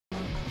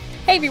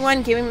Hey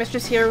everyone, Gaming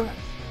Mistress here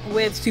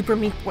with Super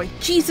Meat Boy.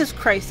 Jesus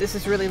Christ, this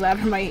is really loud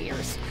in my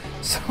ears.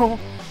 So,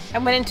 I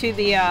went into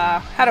the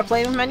how to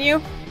play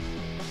menu.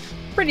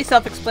 Pretty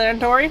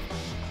self-explanatory.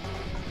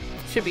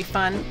 Should be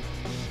fun.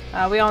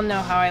 We all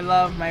know how I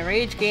love my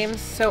rage games,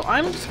 so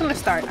I'm just gonna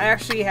start. I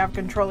actually have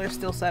controllers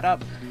still set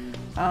up.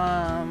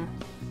 I'm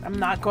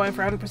not going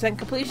for 100%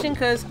 completion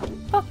because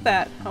fuck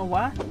that. Oh,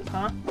 what?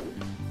 Huh?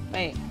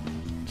 Wait.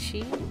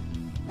 Cheat?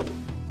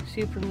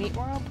 Super Meat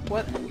World?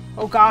 What?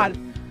 Oh god.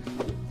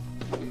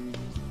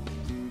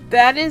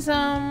 That is,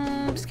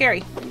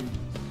 scary.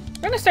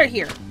 We're gonna start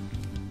here.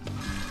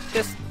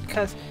 Just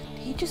because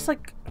he just,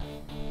 like...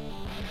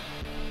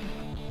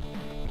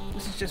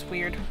 This is just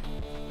weird.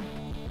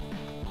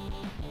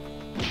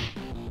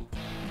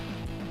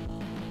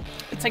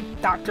 It's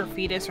like Dr.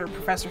 Fetus or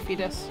Professor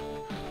Fetus.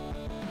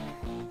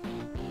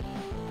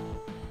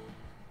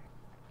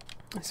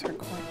 Let's start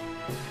going.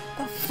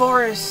 The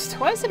forest!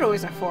 Why is it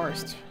always a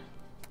forest?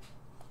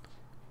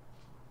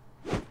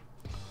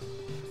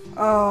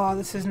 Oh,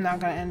 this is not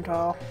gonna end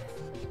well.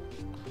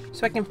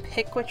 So I can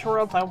pick which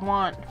worlds I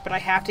want, but I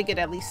have to get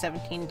at least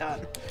 17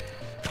 done.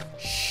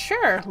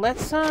 Sure,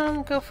 let's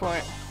go for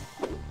it.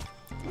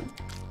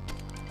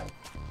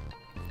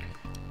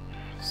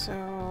 So,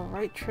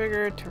 right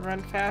trigger to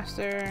run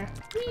faster.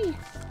 Whee!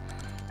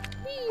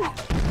 Whee!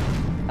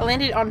 I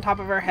landed on top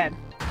of her head.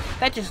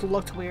 That just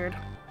looked weird.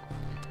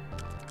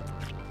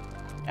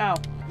 Oh, I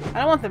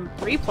don't want them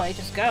replay,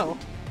 just go.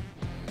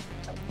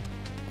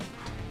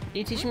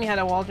 You teaching me how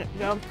to wall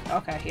jump?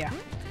 Okay, yeah.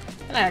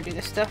 I know how to do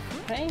this stuff.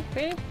 Hey,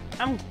 ready?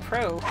 I'm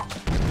pro.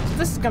 So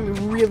this is gonna be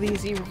really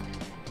easy.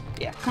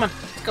 Yeah, come on,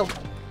 let's go.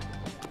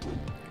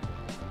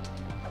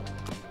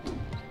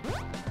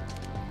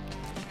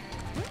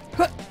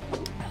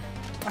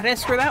 I didn't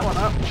screw that one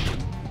up.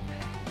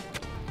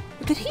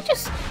 Did he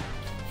just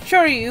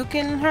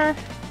Shoryuken her?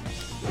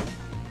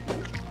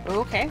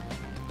 Okay.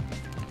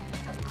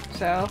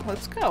 So,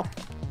 let's go.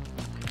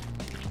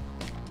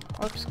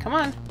 Whoops, come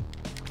on.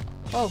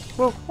 Whoa,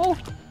 whoa, whoa!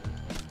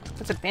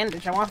 That's a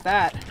bandage, I want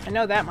that. I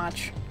know that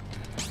much.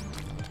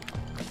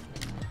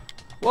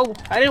 Whoa,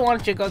 I didn't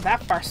want you to go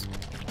that far.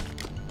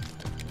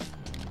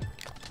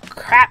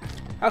 Crap!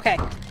 Okay,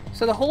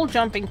 so the whole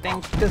jumping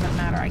thing doesn't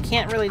matter. I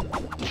can't really...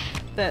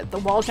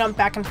 The wall jump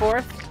back and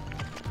forth.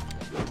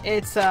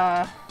 It's,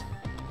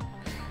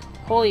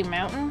 Holy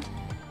Mountain.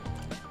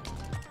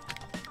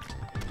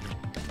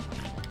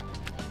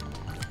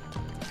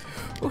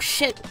 Oh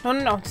shit! No,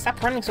 no, no,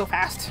 stop running so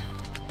fast.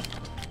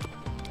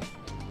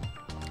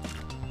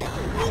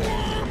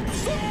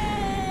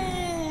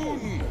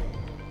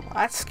 Well,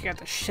 that scared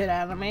the shit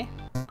out of me.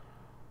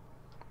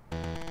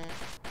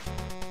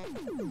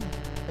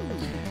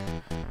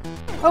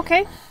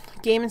 Okay,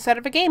 game inside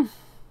of a game.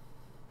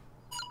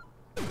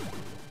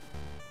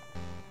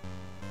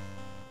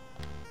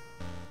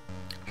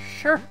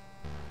 Sure.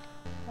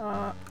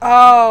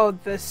 Oh,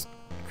 this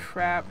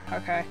crap.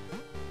 Okay.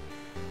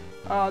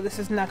 Oh, this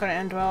is not gonna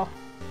end well.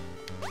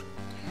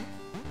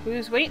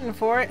 Who's waiting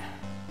for it?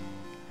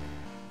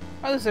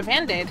 Oh, there's a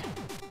band-aid.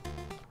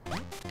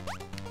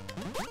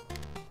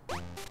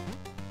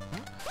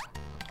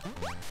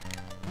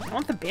 I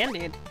want the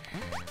band-aid.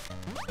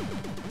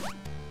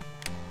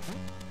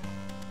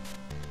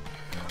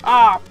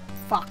 Ah, oh,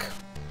 fuck.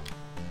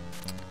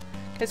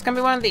 It's gonna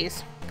be one of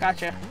these.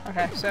 Gotcha.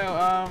 Okay, so,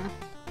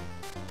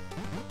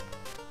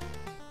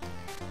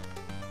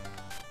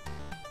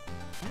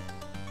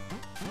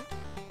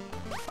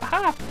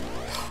 aha!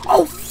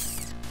 Oh!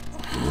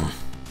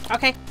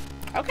 Okay.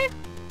 Okay.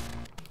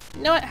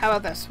 You know what? How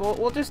about this?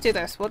 We'll just do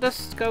this. We'll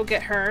just go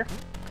get her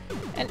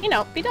and, you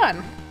know, be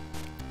done.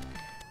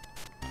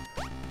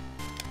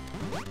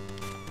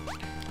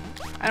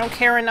 I don't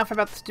care enough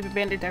about the stupid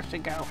bandit to actually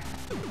go.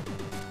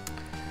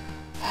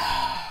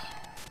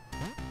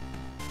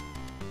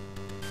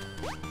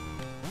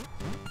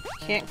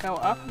 Can't go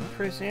up, I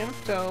presume.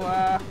 So,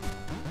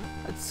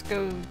 let's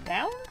go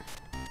down?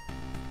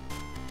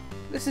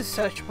 This is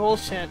such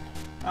bullshit.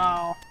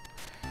 Oh.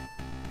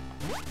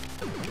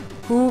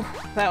 Ooh,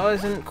 that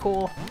wasn't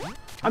cool.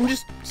 I'm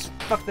just...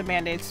 Fuck the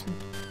band-aids.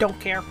 Don't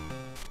care.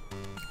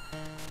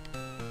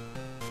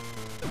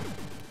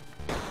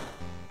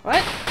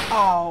 What?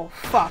 Oh,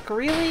 fuck.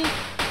 Really?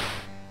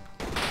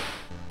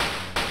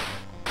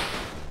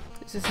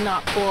 This is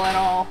not cool at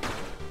all.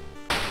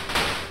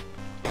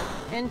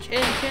 Inch.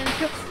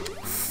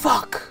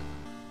 Fuck!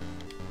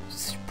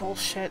 This is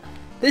bullshit.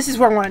 This is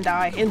where I'm gonna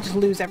die and just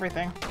lose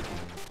everything.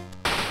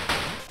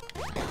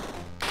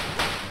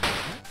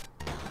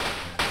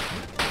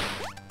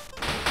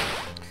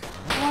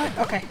 What?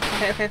 Okay.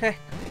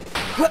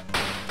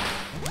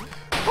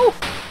 Oh!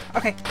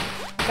 Okay.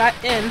 Got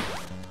in.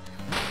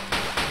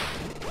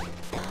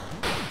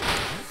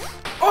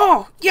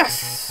 Oh!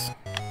 Yes!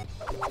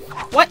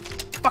 What?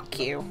 Fuck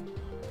you.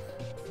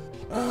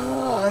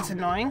 Oh, that's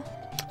annoying.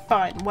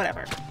 Fine,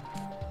 whatever.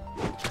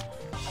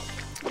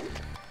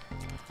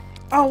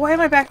 Oh, why am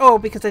I back? Oh,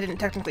 because I didn't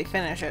technically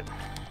finish it.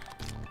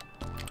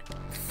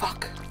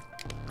 Fuck.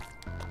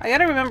 I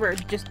gotta remember,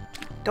 just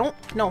Don't.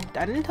 No,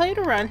 I didn't tell you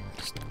to run.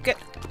 Just get.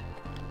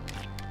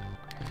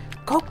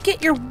 Go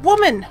get your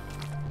woman!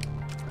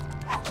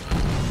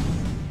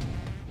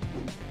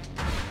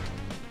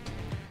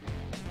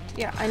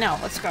 Yeah, I know.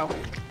 Let's go.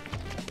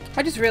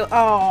 I just really.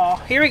 Oh,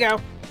 here we go.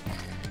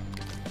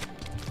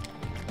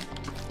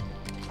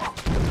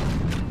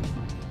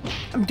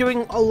 I'm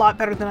doing a lot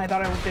better than I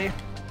thought I would be.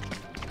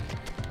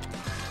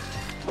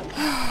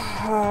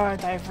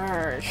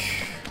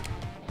 Diverge.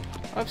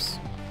 Whoops.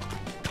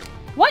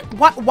 What?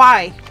 What?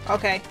 Why?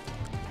 Okay.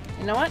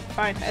 You know what?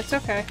 Fine. It's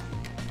okay.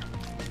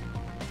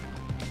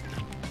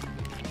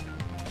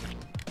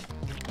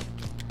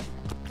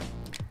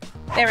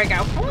 There we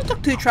go. Only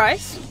took 2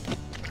 tries.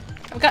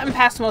 I've gotten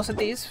past most of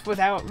these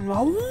without...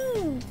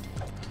 Oh.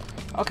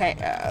 Okay.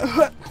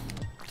 I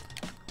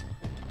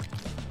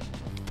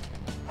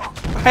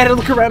had to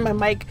look around my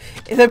mic.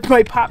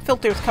 My pop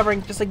filter was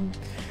covering just like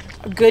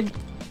a good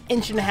 1.5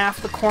 inches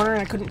of the corner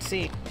and I couldn't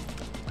see.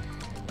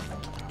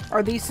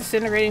 Are these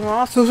disintegrating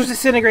walls? Those are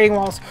disintegrating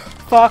walls.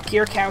 Fuck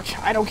your couch.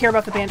 I don't care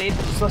about the band-aid.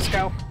 So let's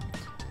go.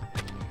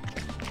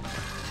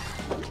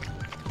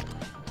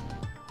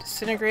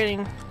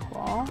 Disintegrating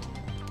wall.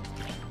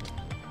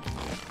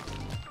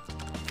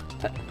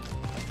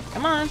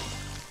 Come on.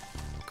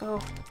 Go.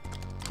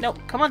 Nope.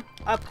 Come on.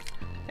 Up.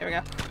 There we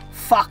go.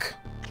 Fuck.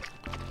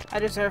 I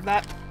deserve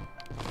that.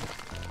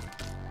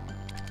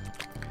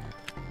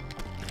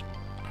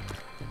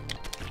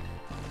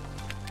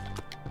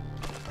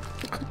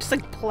 Just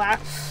like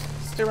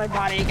plaster my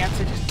body against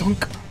it. Just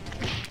dunk.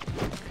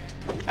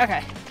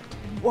 Okay.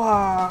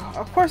 Wow.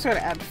 Of course I'm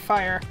gonna add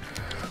fire.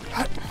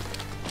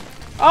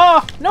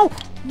 Oh! No!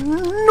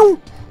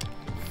 No!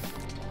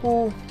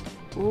 Ooh.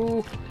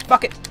 Ooh.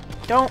 Fuck it.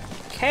 Don't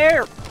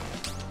care.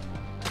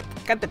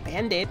 Got the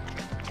band-aid.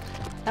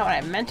 Not what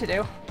I meant to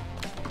do.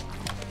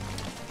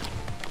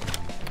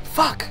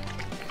 Fuck!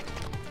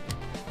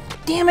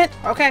 Damn it!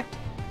 Okay.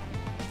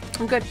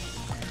 I'm good.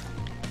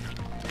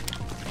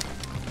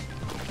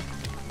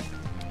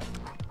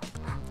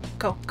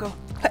 Go, go.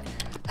 Hut,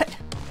 hut.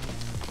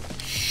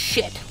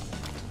 Shit.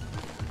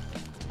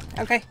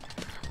 Okay.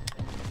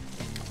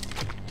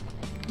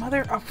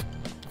 Mother of...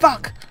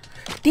 Fuck!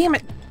 Damn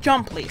it!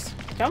 Jump, please.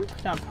 Jump?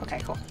 Jump. Okay,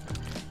 cool.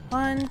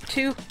 1,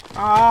 2...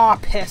 Ah,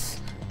 piss.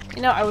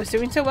 You know, I was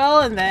doing so well,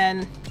 and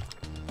then...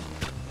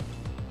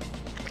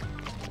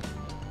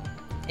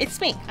 It's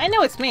me. I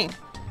know it's me.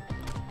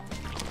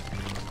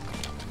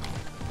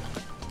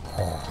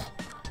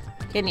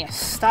 Can you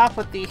stop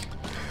with the...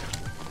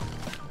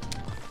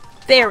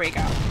 There we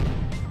go.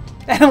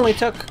 That only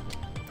took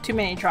too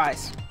many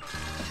tries.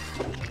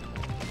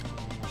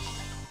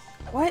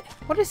 What?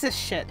 What is this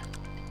shit?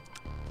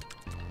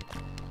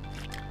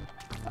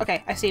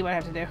 Okay, I see what I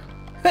have to do.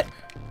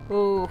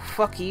 Oh,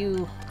 fuck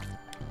you.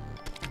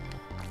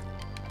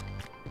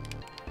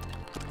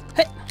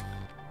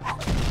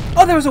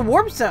 Oh, there was a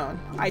warp zone!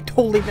 I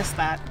totally missed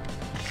that.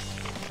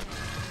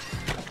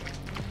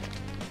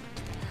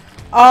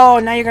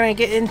 Oh, now you're gonna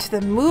get into the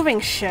moving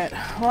shit.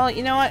 Well,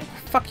 you know what?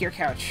 Fuck your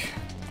couch.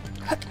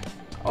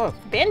 Oh,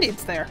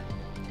 Band-Aid's there.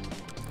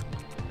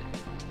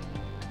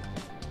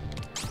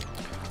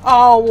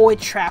 Oh, well, it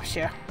traps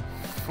you.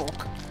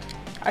 Fuck.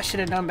 I should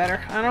have known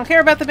better. I don't care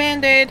about the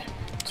Band-Aid.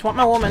 Just want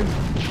my woman.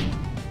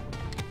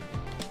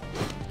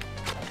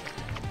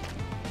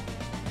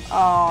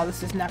 Oh,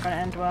 this is not gonna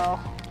end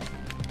well.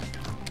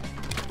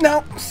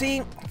 No,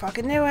 see?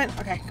 Fucking knew it.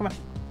 Okay, come on.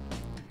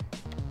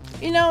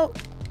 You know,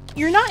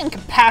 you're not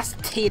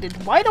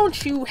incapacitated. Why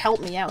don't you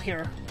help me out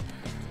here?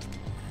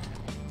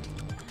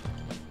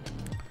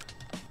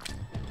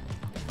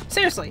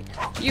 Seriously,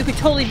 you could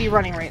totally be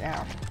running right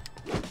now.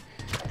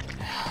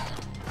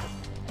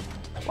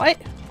 What?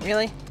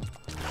 Really?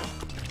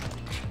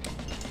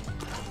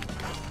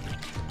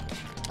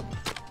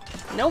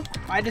 Nope,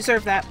 I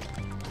deserve that.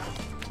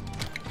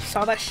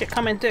 Saw that shit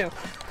coming too.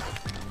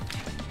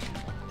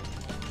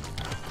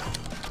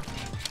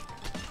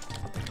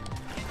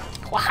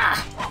 Wah!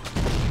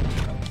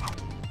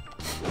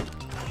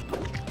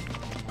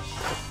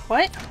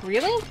 What?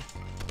 Really?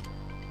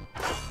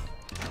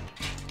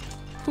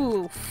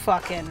 Who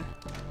fucking...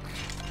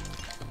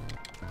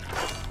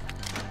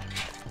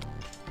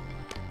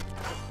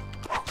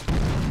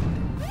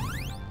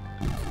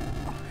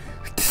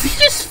 Did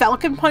he just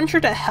Falcon Punch her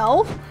to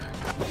hell?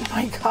 Oh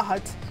my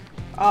god.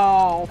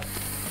 Oh.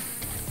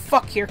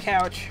 Fuck your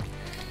couch.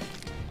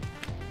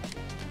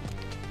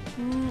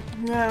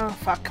 No,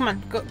 fuck. Come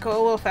on. Go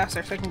a little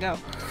faster so I can go.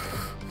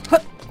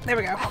 There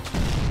we go.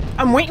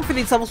 I'm waiting for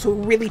these levels to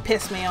really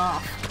piss me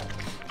off.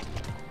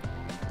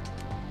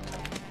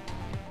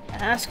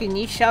 Ask and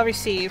ye shall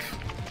receive.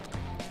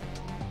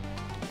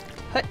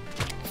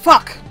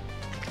 Fuck!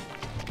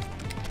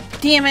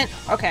 Damn it!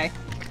 Okay.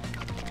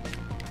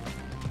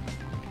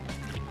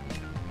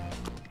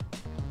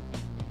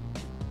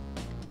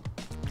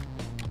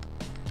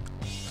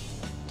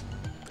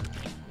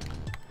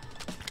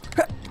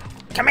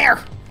 Come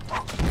here!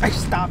 I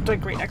stopped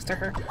like right next to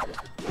her.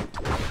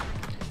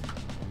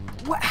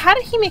 What? How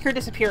did he make her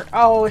disappear?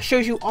 Oh, it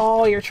shows you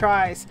all your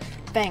tries.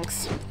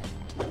 Thanks.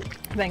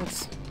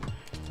 things.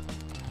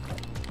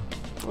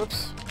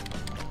 Whoops.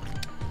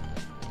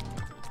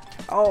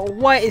 Oh,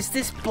 what is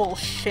this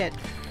bullshit?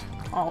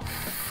 Oh,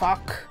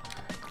 fuck.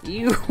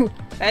 You.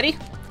 Ready?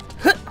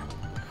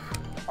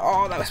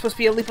 Oh, that was supposed to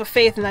be a leap of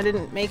faith and I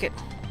didn't make it.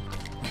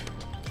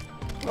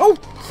 Oh!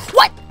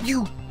 What?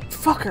 You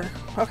fucker.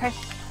 Okay.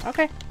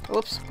 Okay.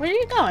 Whoops. Where are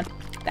you going?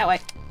 That way.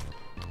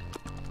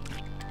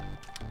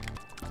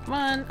 Come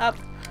on. Up.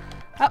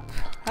 Up.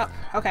 Up.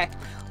 Okay.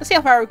 Let's see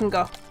how far we can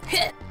go.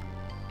 Hit!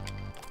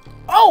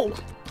 Oh!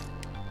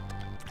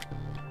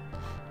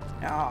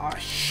 Oh,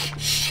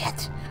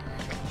 shit.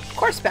 Of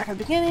course, back at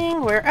the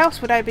beginning. Where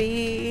else would I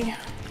be?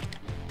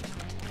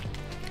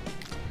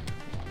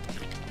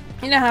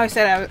 You know how I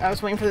said I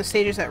was waiting for the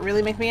stages that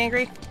really make me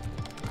angry?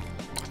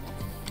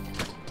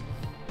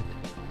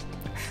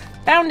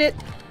 Found it!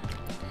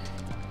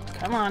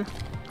 Come on.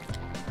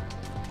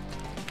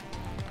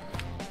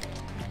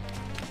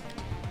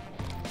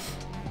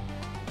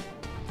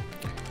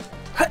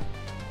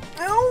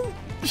 Oh!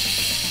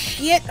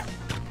 Shit!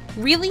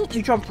 Really?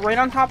 You jump right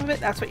on top of it?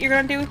 That's what you're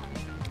gonna do?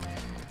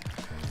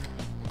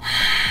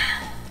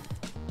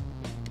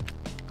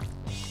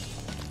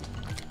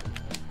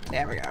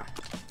 There we go.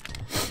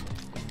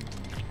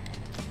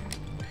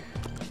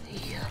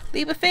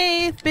 Leap of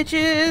faith,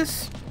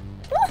 bitches!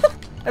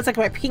 That's like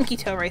my pinky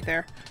toe right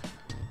there.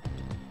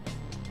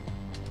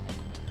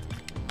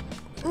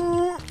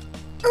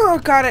 Oh,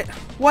 got it.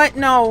 What?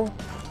 No.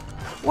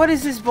 What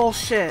is this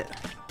bullshit?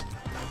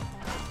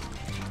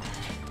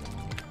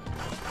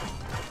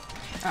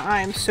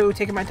 I am so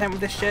taking my time with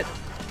this shit.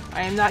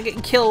 I am not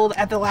getting killed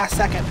at the last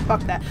second.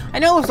 Fuck that. I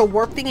know there's a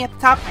warp thing at the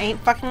top. I ain't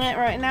fucking it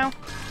right now.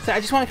 So I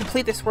just want to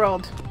complete this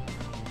world.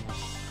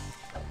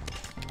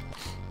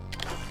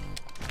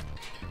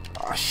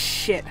 Oh,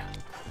 shit.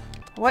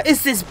 What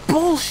is this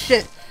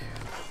bullshit?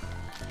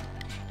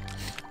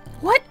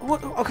 What?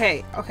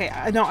 Okay, okay.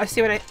 I know. I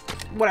see what I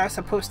was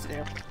supposed to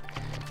do.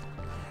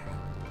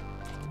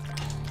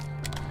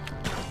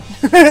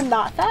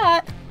 Not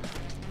that.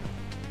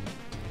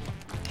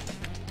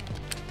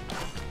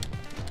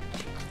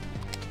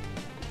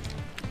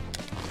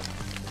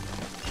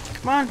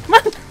 Come on, come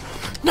on!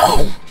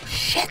 No!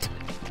 Shit!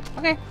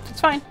 Okay,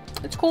 it's fine.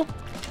 It's cool.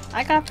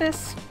 I got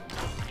this.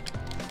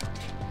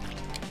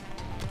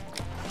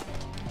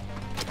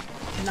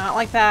 Not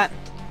like that.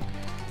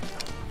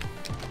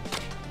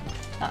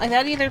 Not like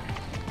that either.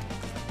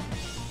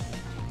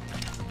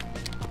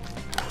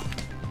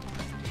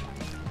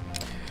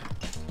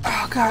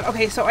 Oh god,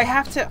 okay, so I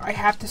have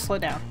to slow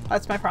down.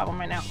 That's my problem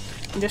right now.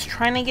 I'm just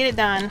trying to get it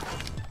done.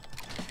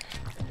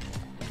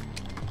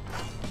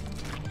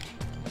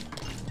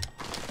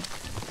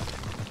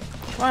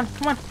 Come on,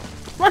 come on,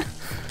 come on!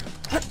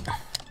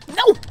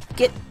 No!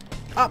 Get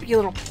up, you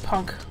little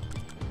punk.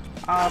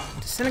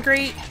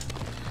 Disintegrate.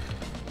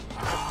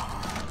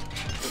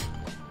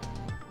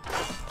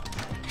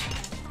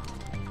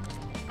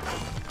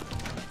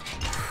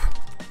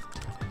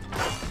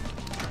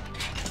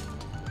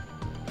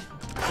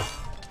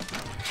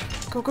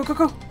 Go, go, go,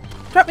 go!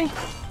 Drop me!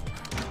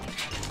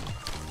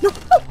 No!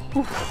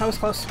 No! Ooh, that was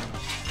close.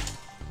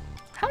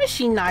 How is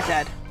she not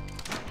dead?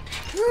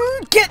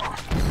 Get!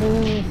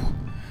 Ooh.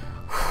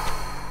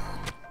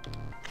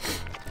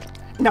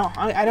 No,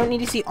 I don't need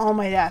to see all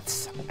my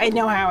deaths. I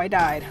know how I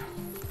died.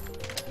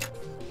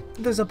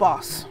 There's a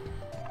boss.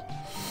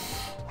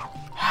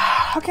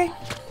 Okay,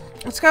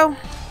 let's go.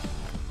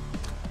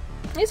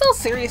 He's all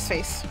serious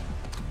face.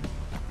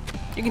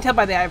 You can tell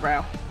by the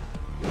eyebrow.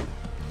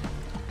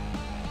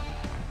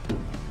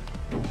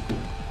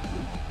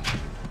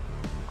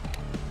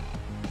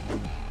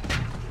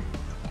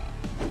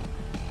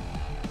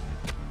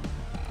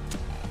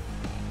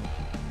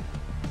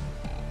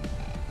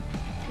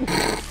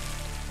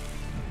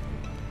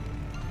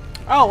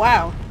 Oh,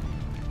 wow.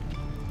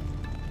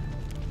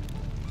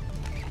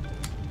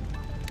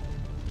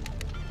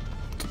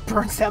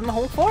 Burns down the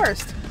whole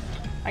forest.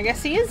 I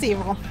guess he is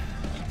evil.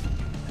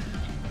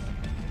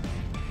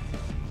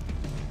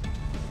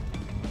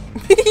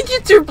 He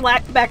just threw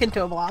black back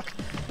into a block.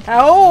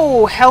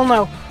 Oh, hell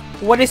no.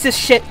 What is this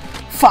shit?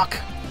 Fuck.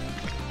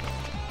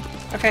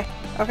 Okay,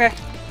 okay.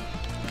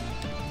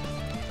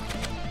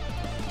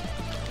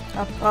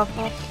 Up, up,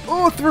 up.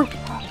 Oh, through.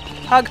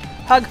 Hug,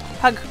 hug,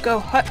 hug, go,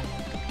 hug.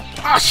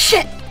 Oh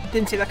shit!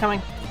 Didn't see that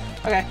coming.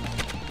 Okay.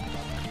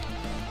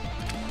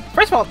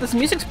 First of all, this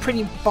music's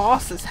pretty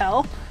boss as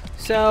hell,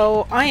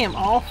 so I am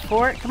all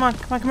for it. Come on,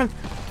 come on, come on.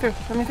 Through,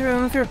 let me through,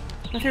 let me through.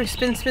 Let me through.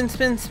 Spin, spin,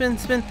 spin, spin,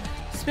 spin,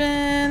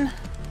 spin.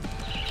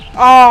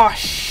 Oh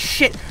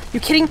shit! You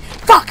kidding?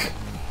 Fuck!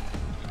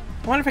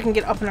 I wonder if I can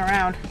get up and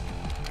around.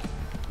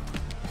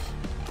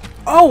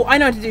 Oh, I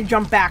know what to do.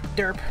 Jump back,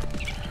 derp.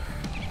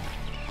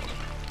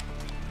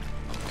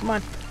 Come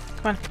on,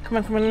 come on, come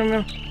on, come on, come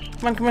on,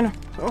 come on, come on.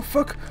 Oh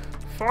fuck!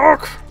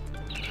 Fuck!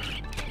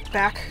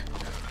 Back.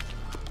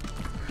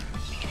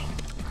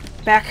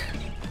 Back.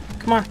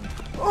 Come on.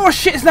 Oh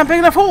shit, it's not big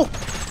enough hole!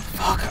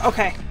 Fuck,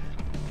 okay.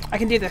 I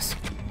can do this.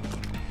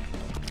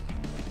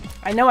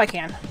 I know I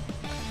can.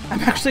 I'm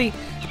actually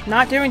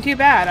not doing too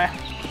bad.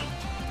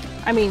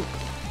 I mean,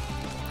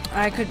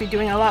 I could be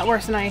doing a lot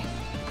worse than I...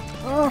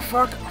 Oh,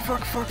 fuck.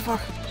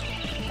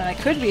 That I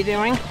could be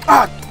doing.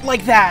 Ah,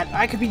 like that.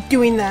 I could be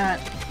doing that.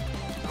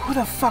 Who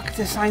the fuck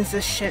designs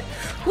this shit?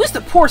 Who's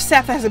the poor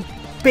staff that has to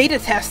beta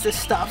test this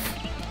stuff?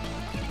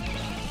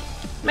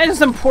 Imagine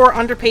some poor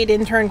underpaid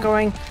intern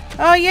going,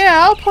 oh yeah,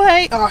 I'll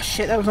play. Oh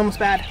shit, that was almost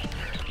bad.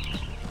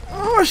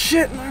 Oh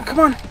shit, come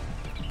on.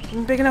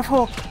 Big enough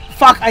hole.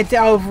 Fuck, I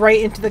dove right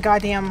into the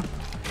goddamn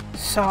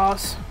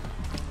saws.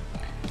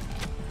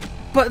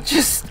 But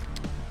just,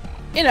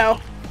 you know,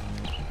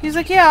 he's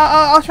like, yeah,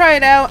 I'll try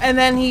it out. And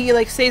then he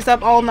like stays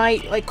up all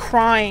night like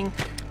crying.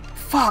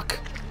 Fuck.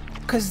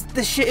 Because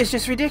this shit is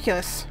just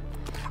ridiculous.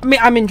 I mean,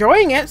 I'm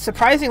enjoying it,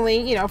 surprisingly,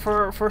 you know,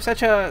 for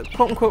such a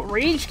quote-unquote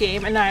rage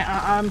game. And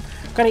I'm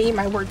gonna eat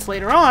my words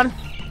later on.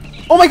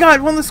 Oh my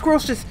god, one of the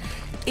squirrels just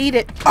ate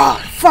it. Oh,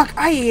 fuck,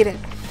 I ate it.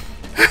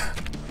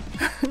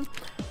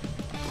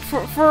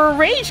 For a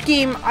rage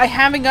game, I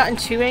haven't gotten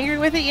too angry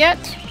with it yet.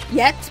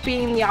 Yet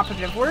being the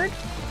operative word.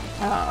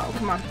 Oh,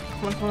 come on.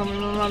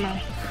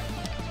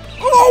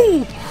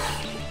 Oh!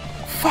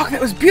 Fuck, that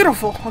was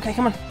beautiful. Okay,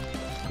 come on.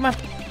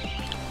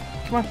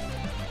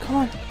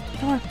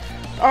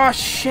 Oh,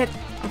 shit.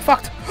 I'm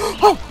fucked.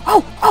 Oh!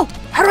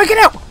 How do I get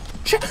out?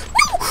 Shit.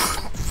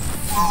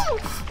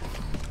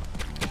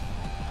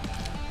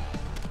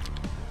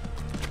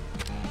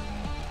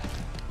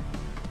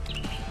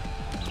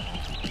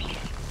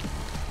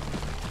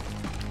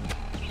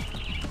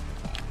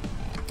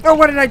 Oh,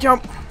 where did I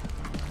jump?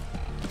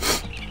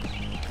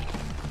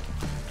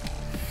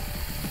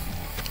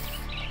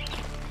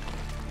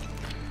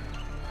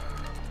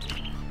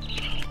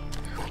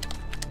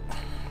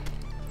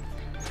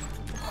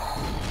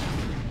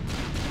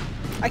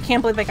 I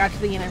can't believe I got to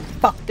the end and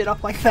fucked it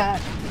up like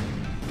that.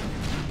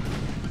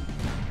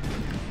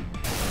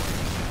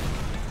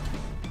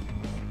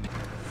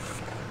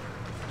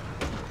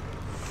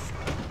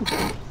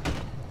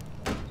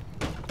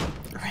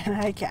 Ran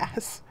out of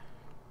gas.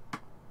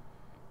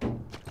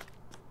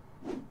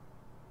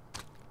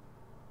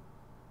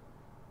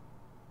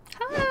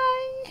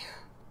 Hi.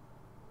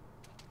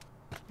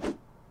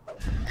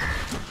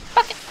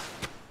 Fuck it.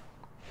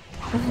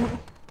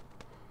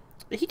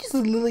 Did he just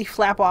literally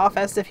flap off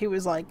as if he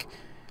was like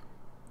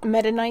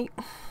Meta Knight?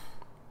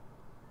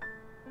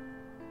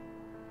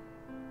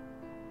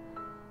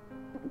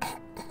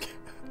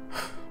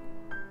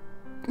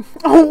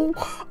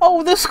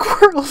 Oh, the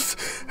squirrels!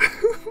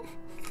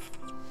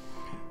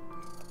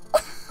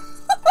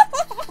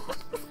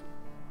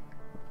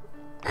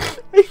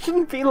 I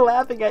shouldn't be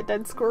laughing at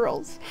dead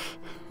squirrels.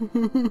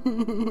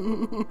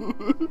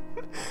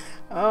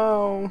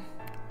 Oh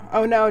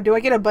no, do I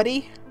get a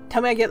buddy?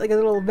 Tell me I get like a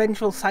little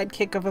vengeful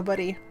sidekick of a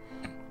buddy.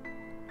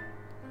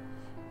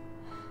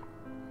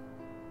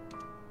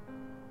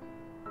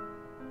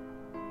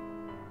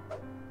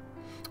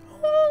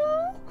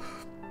 Oh,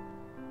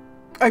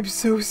 I'm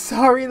so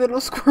sorry,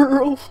 little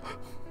squirrel.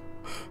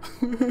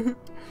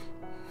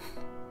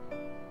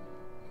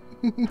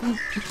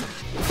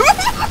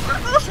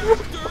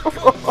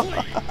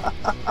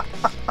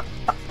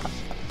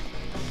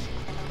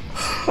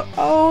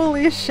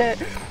 Holy shit.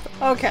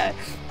 Okay.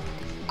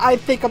 I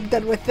think I'm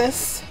done with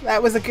this.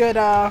 That was a good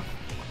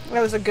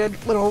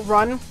little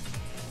run.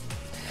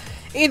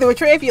 Either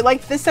which way, if you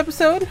liked this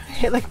episode,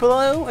 hit like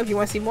below. If you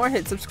want to see more,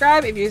 hit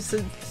subscribe. If you have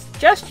a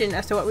suggestion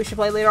as to what we should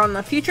play later on in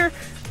the future,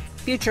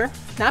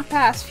 not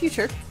past,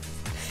 future,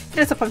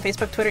 hit us up on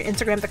Facebook, Twitter,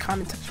 Instagram, the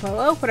comment section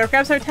below. Whatever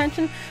grabs our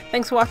attention.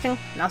 Thanks for watching,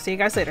 and I'll see you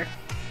guys later.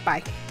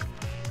 Bye.